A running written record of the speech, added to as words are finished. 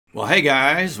Well, hey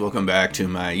guys, welcome back to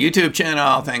my YouTube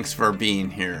channel. Thanks for being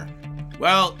here.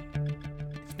 Well,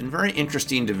 it's been very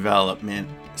interesting development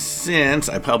since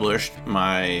I published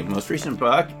my most recent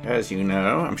book. As you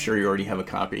know, I'm sure you already have a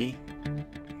copy,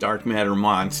 Dark Matter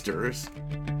Monsters.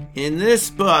 In this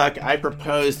book, I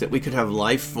proposed that we could have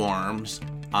life forms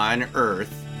on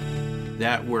Earth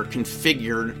that were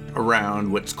configured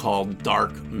around what's called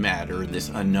dark matter, this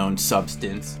unknown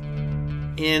substance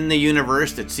in the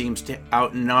universe that seems to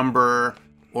outnumber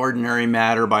ordinary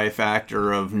matter by a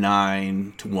factor of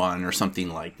 9 to 1 or something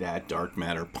like that. Dark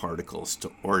matter particles to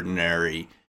ordinary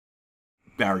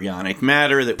baryonic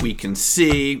matter that we can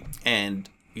see. And,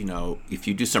 you know, if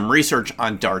you do some research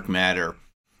on dark matter,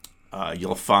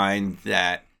 you'll find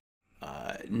that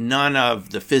none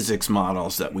of the physics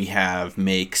models that we have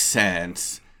make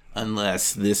sense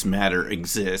unless this matter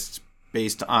exists,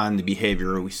 based on the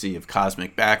behavior we see of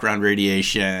cosmic background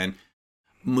radiation,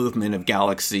 movement of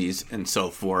galaxies, and so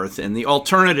forth. And the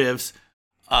alternatives,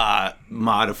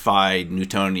 modified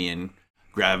Newtonian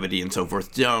gravity and so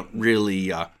forth, don't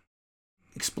really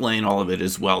explain all of it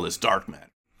as well as dark matter.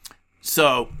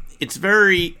 So it's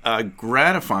very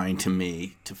gratifying to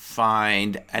me to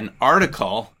find an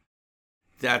article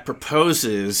that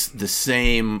proposes the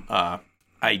same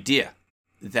idea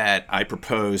that I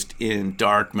proposed in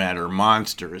Dark Matter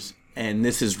Monsters. And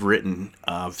this is written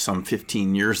some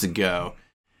 15 years ago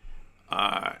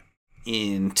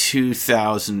in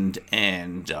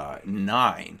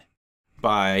 2009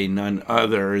 by none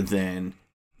other than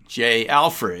J.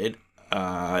 Alfred.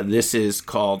 This is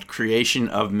called Creation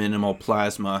of Minimal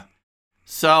Plasma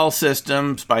Cell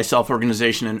Systems by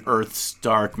Self-Organization in Earth's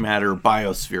Dark Matter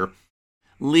Biosphere,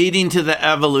 leading to the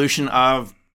evolution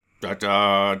of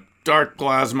dark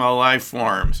plasma life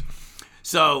forms.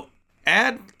 So,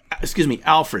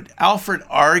 Alfred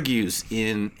argues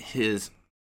in his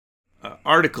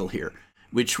article here,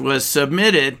 which was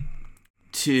submitted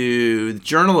to the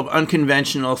Journal of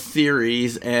Unconventional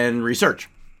Theories and Research.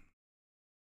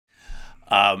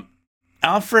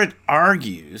 Alfred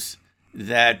argues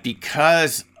that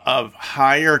because of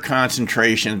higher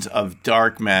concentrations of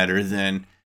dark matter than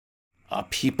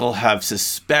people have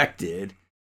suspected,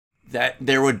 that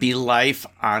there would be life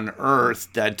on Earth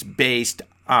that's based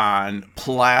on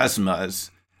plasmas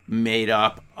made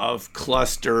up of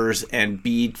clusters and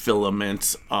bead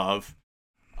filaments of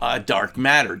dark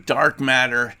matter. Dark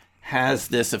matter has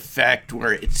this effect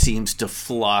where it seems to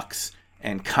flux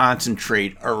and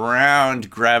concentrate around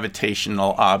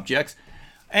gravitational objects.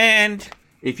 And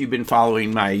if you've been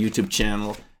following my YouTube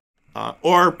channel,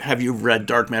 or have you read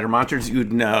Dark Matter Monsters,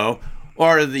 you'd know,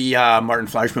 or the Martin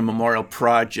Fleischmann Memorial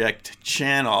Project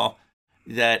channel,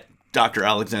 that Dr.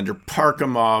 Alexander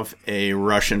Parkhomov, a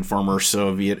Russian former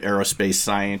Soviet aerospace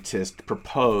scientist,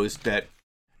 proposed that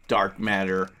dark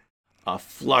matter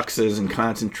fluxes and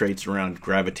concentrates around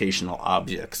gravitational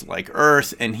objects like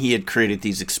Earth, and he had created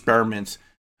these experiments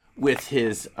with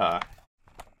his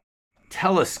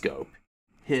telescope,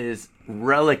 his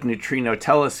relic neutrino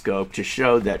telescope, to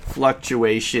show that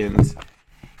fluctuations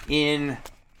in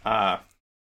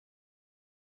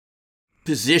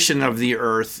position of the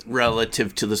Earth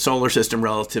relative to the solar system,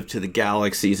 relative to the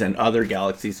galaxies and other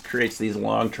galaxies, creates these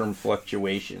long-term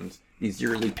fluctuations, these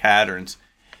yearly patterns,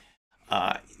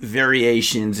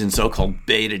 variations in so-called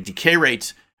beta decay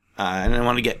rates. And I don't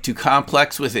want to get too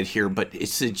complex with it here, but it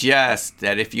suggests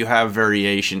that if you have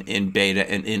variation in beta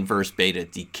and inverse beta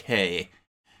decay,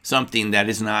 something that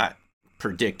is not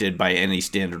predicted by any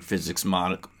standard physics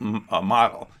model,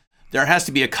 there has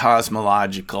to be a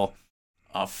cosmological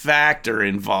factor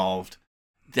involved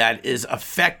that is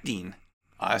affecting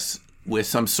us with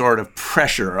some sort of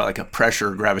pressure, like a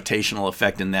pressure gravitational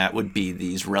effect, and that would be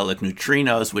these relic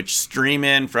neutrinos, which stream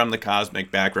in from the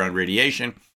cosmic background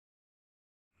radiation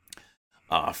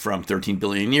from 13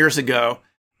 billion years ago,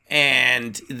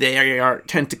 and they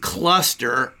tend to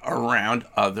cluster around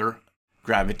other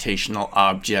gravitational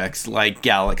objects like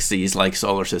galaxies, like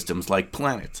solar systems, like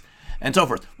planets, and so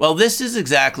forth. Well, this is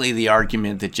exactly the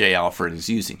argument that J. Alfred is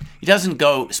using. He doesn't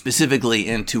go specifically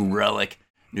into relic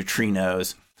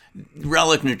neutrinos.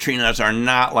 Relic neutrinos are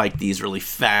not like these really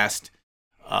fast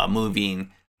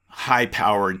moving,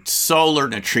 high-powered solar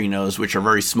neutrinos, which are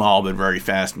very small but very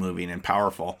fast-moving and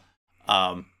powerful.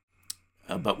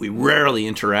 But we rarely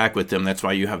interact with them. That's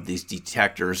why you have these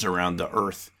detectors around the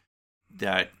Earth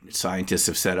that scientists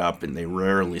have set up, and they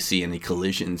rarely see any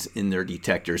collisions in their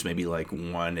detectors, maybe like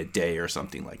one a day or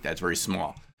something like that. It's very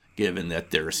small, given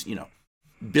that there's,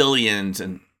 billions,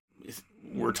 and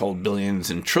we're told billions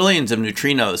and trillions of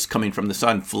neutrinos coming from the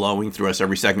sun flowing through us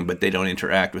every second, but they don't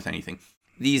interact with anything.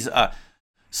 These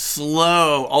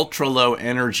slow, ultra-low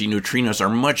energy neutrinos are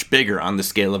much bigger on the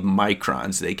scale of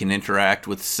microns. They can interact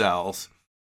with cells.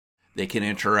 They can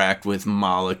interact with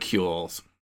molecules,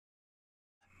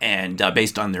 and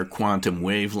based on their quantum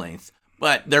wavelengths.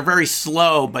 But they're very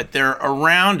slow, but they're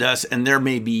around us, and there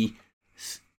may be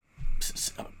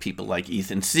people like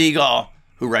Ethan Siegel,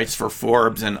 who writes for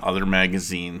Forbes and other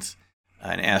magazines,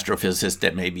 an astrophysicist,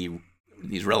 that maybe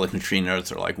these relative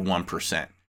neutrinos are like 1%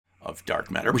 of dark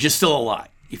matter, which is still a lot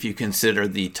if you consider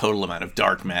the total amount of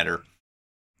dark matter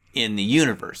in the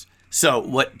universe. So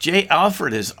what J.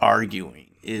 Alfred is arguing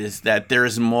is that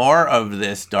there's more of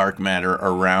this dark matter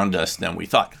around us than we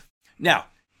thought. Now,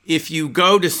 if you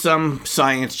go to some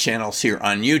science channels here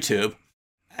on YouTube,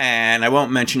 and I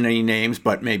won't mention any names,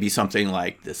 but maybe something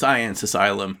like the Science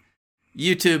Asylum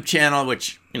YouTube channel,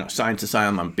 which, Science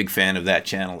Asylum, I'm a big fan of that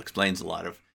channel, explains a lot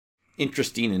of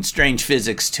interesting and strange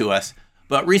physics to us.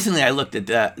 But recently I looked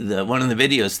at the one of the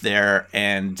videos there,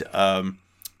 and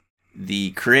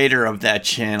the creator of that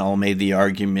channel made the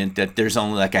argument that there's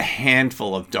only like a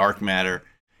handful of dark matter.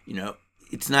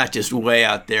 It's not just way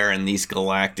out there in these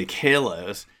galactic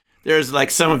halos. There's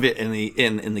like some of it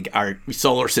in our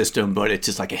solar system, but it's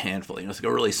just like a handful. It's like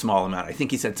a really small amount. I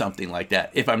think he said something like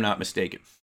that, if I'm not mistaken.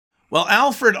 Well,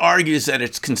 Alfred argues that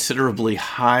it's considerably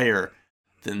higher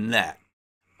than that.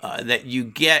 That you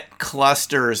get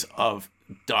clusters of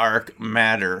dark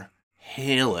matter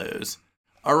halos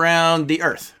around the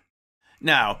Earth.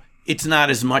 Now, it's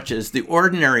not as much as the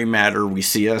ordinary matter we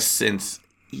see, since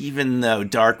even though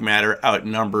dark matter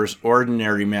outnumbers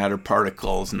ordinary matter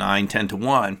particles 9-10 to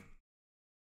 1,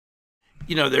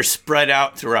 they're spread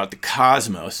out throughout the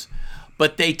cosmos,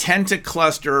 but they tend to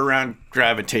cluster around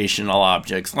gravitational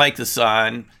objects like the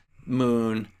sun,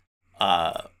 moon,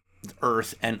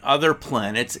 Earth, and other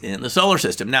planets in the solar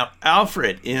system. Now,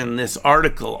 Alfred, in this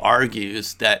article,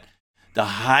 argues that the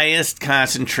highest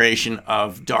concentration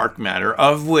of dark matter,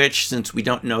 of which, since we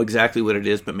don't know exactly what it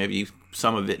is, but maybe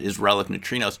some of it is relative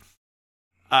neutrinos,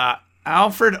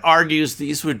 Alfred argues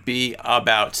these would be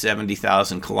about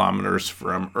 70,000 kilometers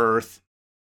from Earth,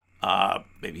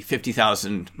 maybe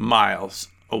 50,000 miles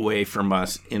away from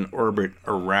us in orbit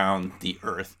around the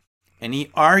Earth. And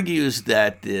he argues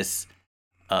that this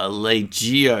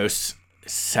LAGEOS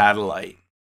satellite,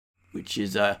 which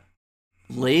is a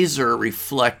laser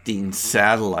reflecting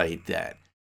satellite that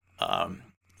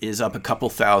is up a couple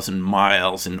thousand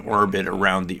miles in orbit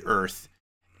around the Earth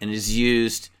and is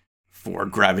used for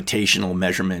gravitational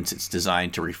measurements. It's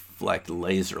designed to reflect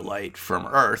laser light from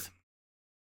Earth,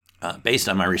 based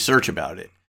on my research about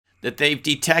it, that they've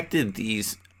detected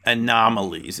these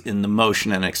anomalies in the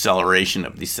motion and acceleration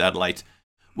of these satellites,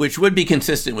 which would be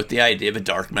consistent with the idea of a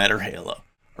dark matter halo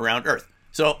around Earth.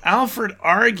 So Alfred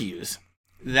argues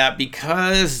that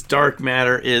because dark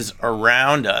matter is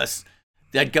around us,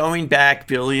 that going back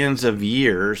billions of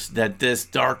years, that this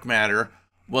dark matter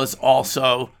was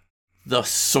also the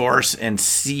source and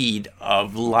seed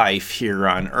of life here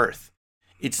on Earth.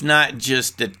 It's not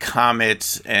just that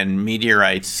comets and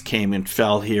meteorites came and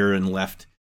fell here and left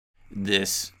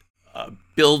this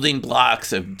building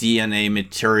blocks of DNA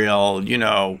material,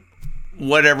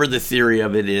 whatever the theory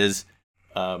of it is.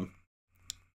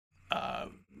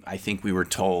 I think we were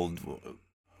told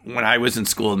when I was in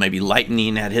school, maybe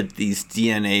lightning had hit these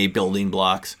DNA building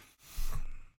blocks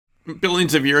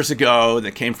billions of years ago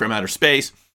that came from outer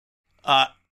space.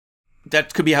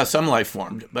 That could be how some life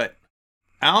formed. But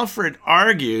Alfred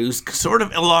argues, sort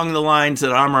of along the lines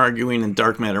that I'm arguing in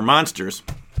Dark Matter Monsters,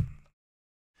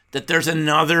 that there's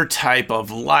another type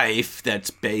of life that's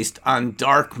based on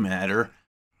dark matter,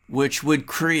 which would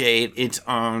create its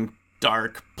own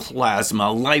dark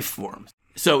plasma life forms.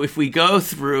 So if we go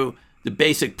through the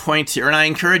basic points here, and I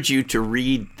encourage you to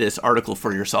read this article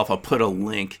for yourself. I'll put a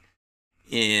link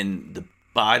in the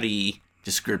body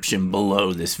description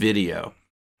below this video.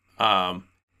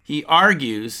 He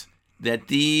argues that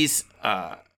these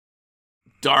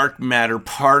dark matter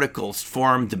particles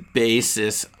form the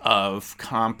basis of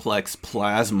complex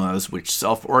plasmas, which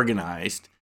self-organized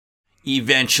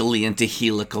eventually into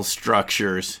helical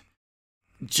structures,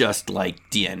 just like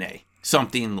DNA,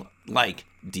 something like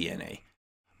DNA.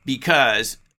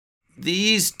 Because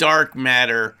these dark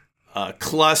matter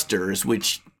clusters,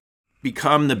 which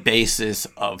become the basis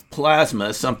of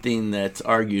plasma, something that's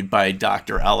argued by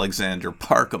Dr. Alexander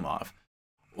Parkhomov,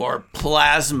 or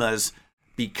plasmas,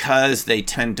 because they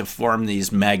tend to form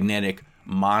these magnetic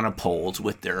monopoles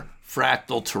with their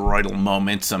fractal toroidal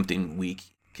moments, something we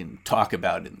can talk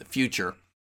about in the future.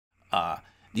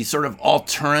 These sort of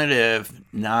alternative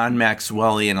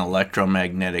non-Maxwellian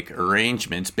electromagnetic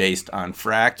arrangements based on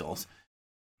fractals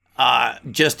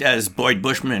just as Boyd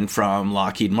Bushman from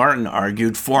Lockheed Martin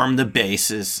argued, form the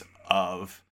basis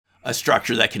of a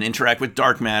structure that can interact with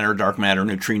dark matter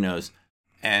neutrinos,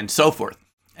 and so forth.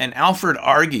 And Alfred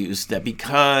argues that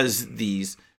because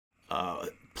these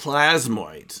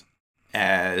plasmoids,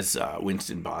 as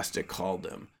Winston Bostick called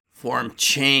them, form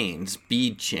chains,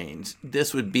 bead chains,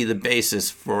 this would be the basis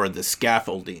for the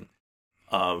scaffolding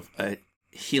of a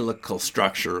helical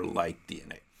structure like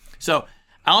DNA. So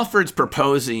Alfred's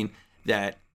proposing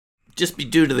that just be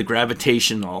due to the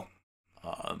gravitational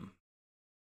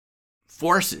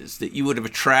forces that you would have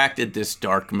attracted this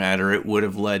dark matter, it would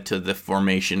have led to the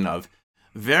formation of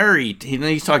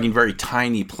he's talking very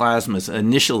tiny plasmas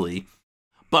initially,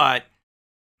 but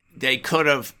they could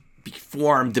have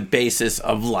formed the basis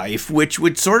of life, which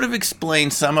would sort of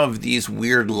explain some of these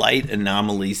weird light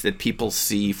anomalies that people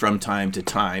see from time to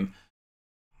time,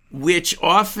 which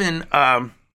often are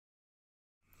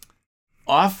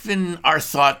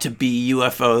thought to be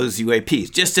UFOs,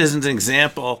 UAPs. Just as an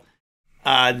example,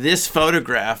 this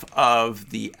photograph of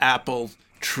the apple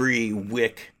tree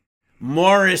wick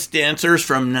Morris dancers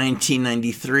from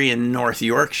 1993 in North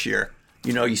Yorkshire.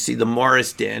 You see the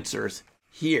Morris dancers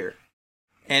here.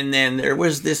 And then there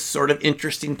was this sort of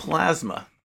interesting plasma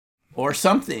or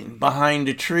something behind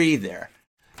a tree there.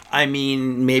 I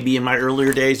mean, maybe in my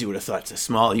earlier days you would have thought it's a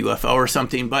small UFO or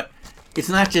something, but it's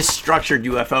not just structured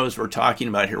UFOs we're talking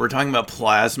about here. We're talking about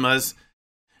plasmas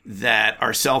that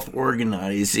are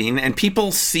self-organizing, and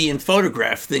people see and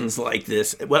photograph things like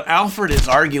this. What Alfred is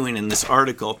arguing in this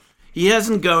article, he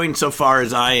isn't going so far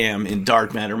as I am in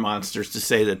Dark Matter Monsters to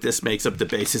say that this makes up the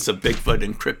basis of Bigfoot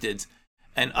and cryptids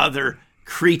and other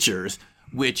creatures,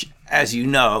 which, as you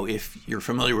know, if you're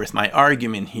familiar with my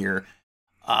argument here,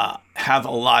 have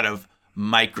a lot of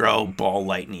micro ball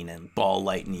lightning and ball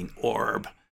lightning orb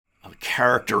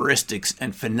characteristics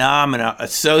and phenomena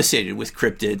associated with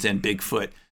cryptids and Bigfoot.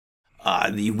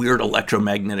 The weird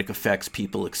electromagnetic effects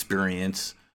people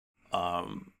experience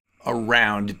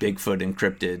around Bigfoot and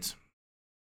cryptids.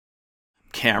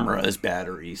 Cameras,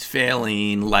 batteries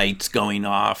failing, lights going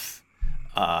off.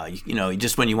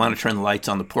 Just when you want to turn the lights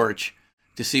on the porch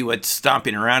to see what's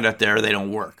stomping around out there, they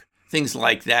don't work. Things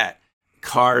like that.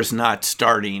 Cars not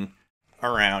starting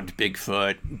around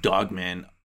Bigfoot, dogmen,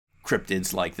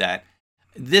 cryptids like that.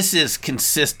 This is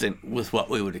consistent with what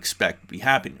we would expect to be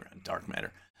happening around dark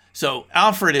matter. So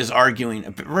Alfred is arguing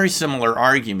a very similar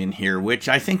argument here, which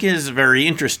I think is very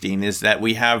interesting, is that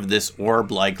we have this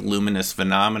orb-like luminous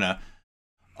phenomena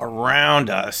around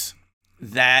us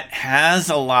that has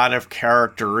a lot of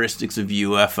characteristics of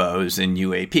UFOs and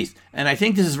UAPs. And I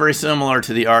think this is very similar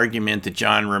to the argument that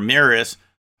John Ramirez,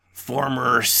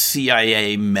 former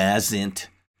CIA MASINT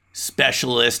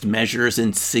specialist, measures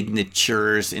and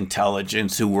signatures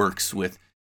intelligence, who works with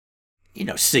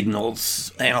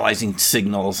signals, analyzing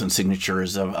signals and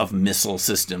signatures of missile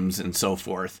systems and so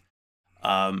forth.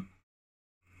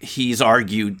 He's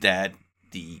argued that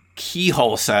the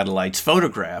keyhole satellites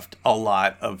photographed a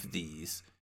lot of these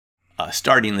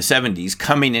starting in the 70s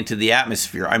coming into the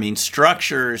atmosphere. I mean,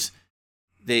 structures,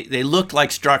 they looked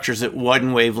like structures at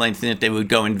one wavelength, and that they would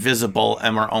go invisible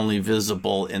and were only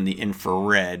visible in the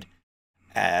infrared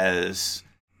as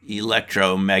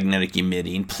electromagnetic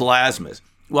emitting plasmas.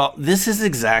 Well, this is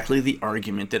exactly the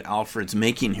argument that Alfred's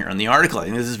making here in the article. I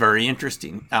think this is very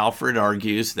interesting. Alfred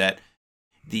argues that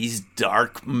these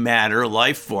dark matter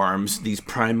life forms, these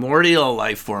primordial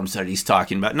life forms that he's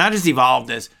talking about, not as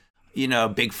evolved as,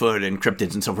 Bigfoot and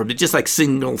cryptids and so forth, but just like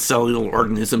single cellular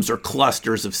organisms or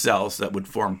clusters of cells that would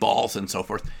form balls and so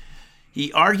forth.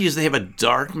 He argues they have a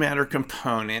dark matter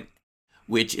component,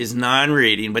 which is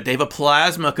non-radiating, but they have a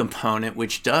plasma component,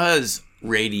 which does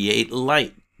radiate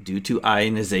light. Due to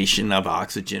ionization of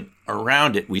oxygen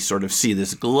around it, we sort of see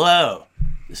this glow,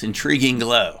 this intriguing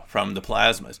glow from the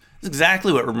plasmas. It's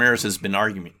exactly what Ramirez has been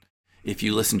arguing, if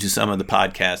you listen to some of the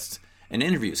podcasts and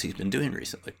interviews he's been doing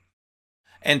recently.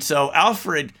 And so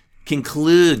Alfred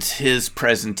concludes his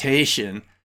presentation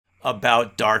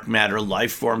about dark matter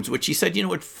life forms, which he said,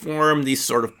 would form these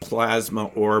sort of plasma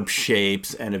orb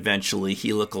shapes and eventually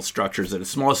helical structures at a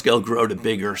small scale grow to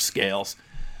bigger scales.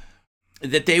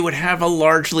 That they would have a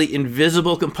largely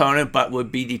invisible component, but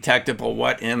would be detectable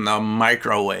in the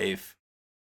microwave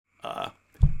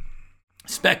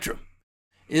spectrum.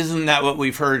 Isn't that what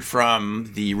we've heard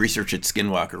from the research at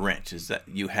Skinwalker Ranch, is that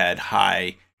you had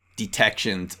high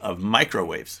detections of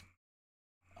microwaves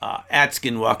at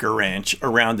Skinwalker Ranch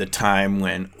around the time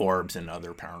when orbs and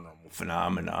other paranormal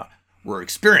phenomena were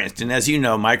experienced. And as you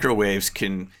know, microwaves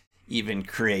can even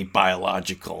create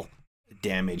biological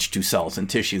damage to cells and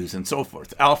tissues and so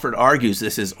forth. Alfred argues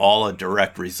this is all a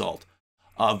direct result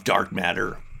of dark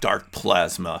matter, dark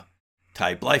plasma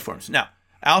type life forms. Now,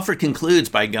 Alfred concludes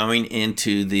by going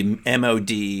into the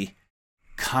MOD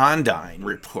Condign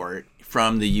report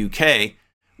from the UK,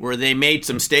 where they made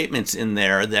some statements in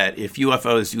there that if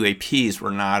UFOs, UAPs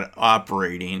were not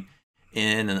operating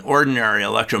in an ordinary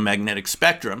electromagnetic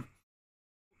spectrum,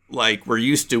 like we're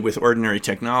used to with ordinary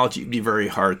technology, it'd be very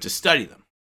hard to study them.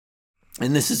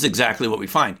 And this is exactly what we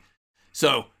find.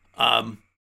 So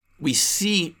we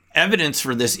see evidence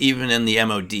for this even in the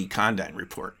MOD Condign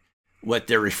report, what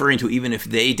they're referring to, even if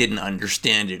they didn't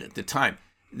understand it at the time.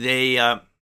 They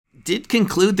did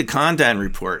conclude the Condign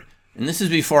report, and this is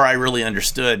before I really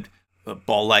understood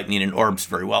ball lightning and orbs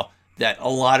very well, that a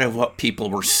lot of what people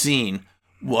were seeing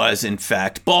was in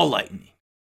fact ball lightning.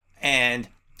 And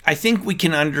I think we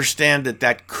can understand that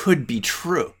that could be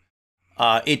true.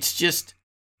 It's just,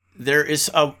 there is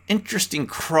an interesting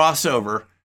crossover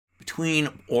between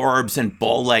orbs and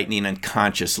ball lightning and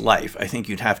conscious life. I think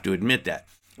you'd have to admit that.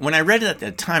 When I read it at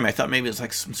that time, I thought maybe it was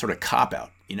like some sort of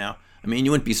cop-out, you know? I mean,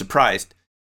 you wouldn't be surprised.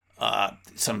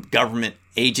 Some government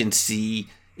agency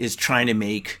is trying to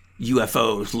make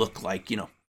UFOs look like, you know,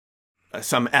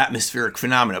 some atmospheric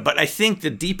phenomena. But I think the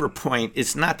deeper point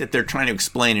is not that they're trying to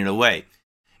explain it away.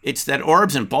 It's that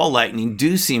orbs and ball lightning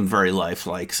do seem very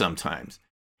lifelike sometimes.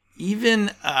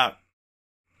 Even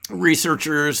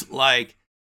researchers like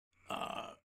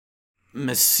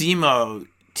Massimo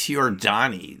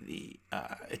Giordani, the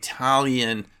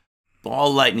Italian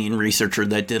ball lightning researcher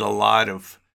that did a lot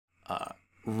of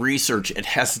research at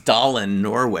Hessdalen,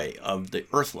 Norway, of the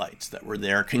Earth lights that were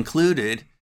there, concluded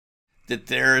that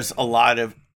there's a lot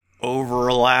of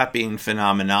overlapping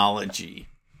phenomenology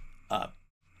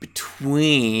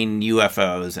between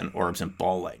UFOs and orbs and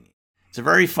ball lightning. It's a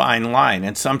very fine line,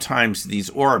 and sometimes these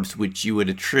orbs, which you would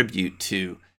attribute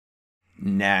to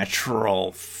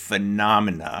natural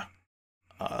phenomena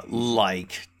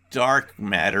like dark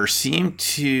matter, seem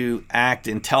to act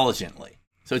intelligently.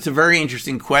 So it's a very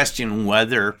interesting question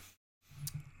whether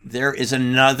there is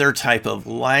another type of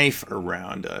life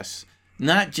around us,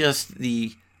 not just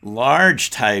the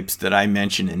large types that I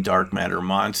mentioned in Dark Matter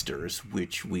Monsters,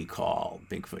 which we call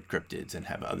Bigfoot cryptids and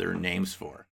have other names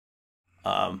for,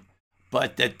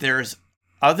 but that there's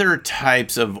other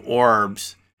types of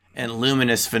orbs and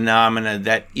luminous phenomena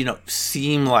that, you know,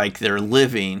 seem like they're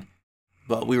living,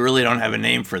 but we really don't have a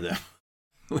name for them.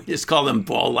 We just call them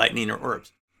ball lightning or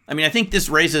orbs. I mean, I think this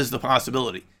raises the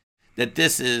possibility that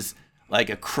this is like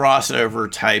a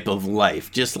crossover type of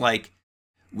life, just like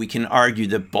we can argue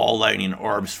that ball lightning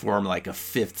orbs form like a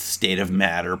fifth state of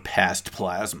matter past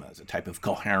plasma, as a type of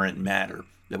coherent matter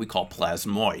that we call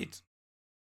plasmoids.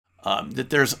 That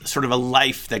there's sort of a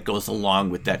life that goes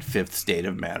along with that fifth state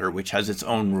of matter, which has its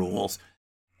own rules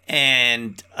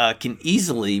and can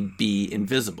easily be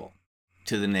invisible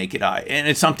to the naked eye. And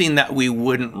it's something that we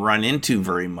wouldn't run into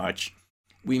very much.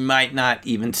 We might not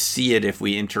even see it if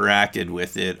we interacted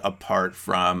with it, apart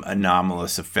from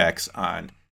anomalous effects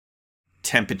on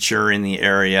temperature in the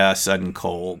area, sudden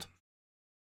cold,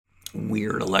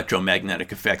 weird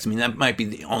electromagnetic effects. I mean, that might be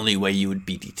the only way you would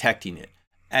be detecting it.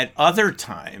 At other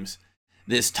times,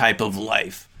 this type of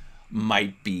life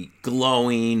might be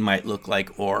glowing, might look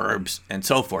like orbs, and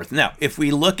so forth. Now, if we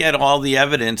look at all the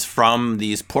evidence from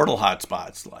these portal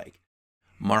hotspots, like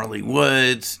Marley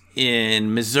Woods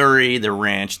in Missouri, the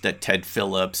ranch that Ted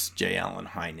Phillips, J. Allen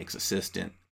Hynek's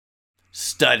assistant,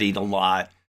 studied a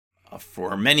lot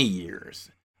for many years.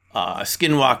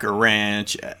 Skinwalker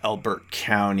Ranch, Elbert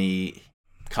County,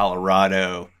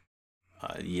 Colorado,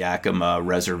 Yakima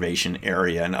Reservation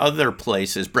area, and other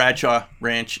places, Bradshaw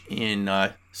Ranch in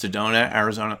Sedona,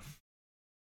 Arizona.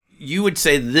 You would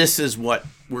say this is what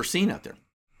we're seeing out there.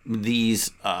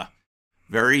 These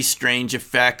very strange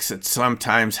effects that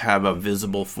sometimes have a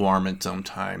visible form and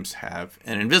sometimes have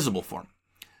an invisible form.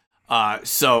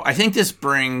 So I think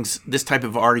this type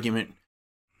of argument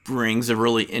brings a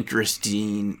really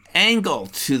interesting angle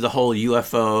to the whole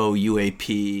UFO,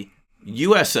 UAP,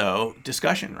 USO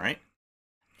discussion, right?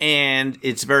 And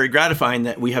it's very gratifying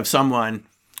that we have someone,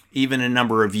 even a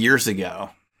number of years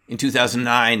ago, in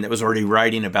 2009, that was already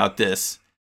writing about this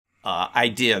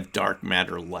idea of dark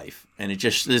matter life. And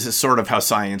this is sort of how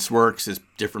science works, is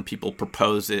different people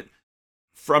propose it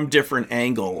from different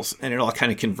angles, and it all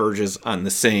kind of converges on the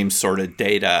same sort of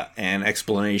data and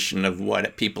explanation of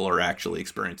what people are actually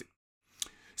experiencing.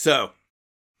 So,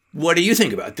 what do you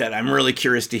think about that? I'm really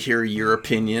curious to hear your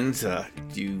opinions. Do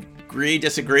you agree,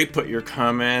 disagree? Put your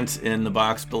comments in the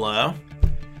box below.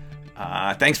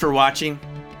 Thanks for watching,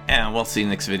 and we'll see you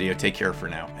next video. Take care for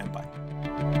now.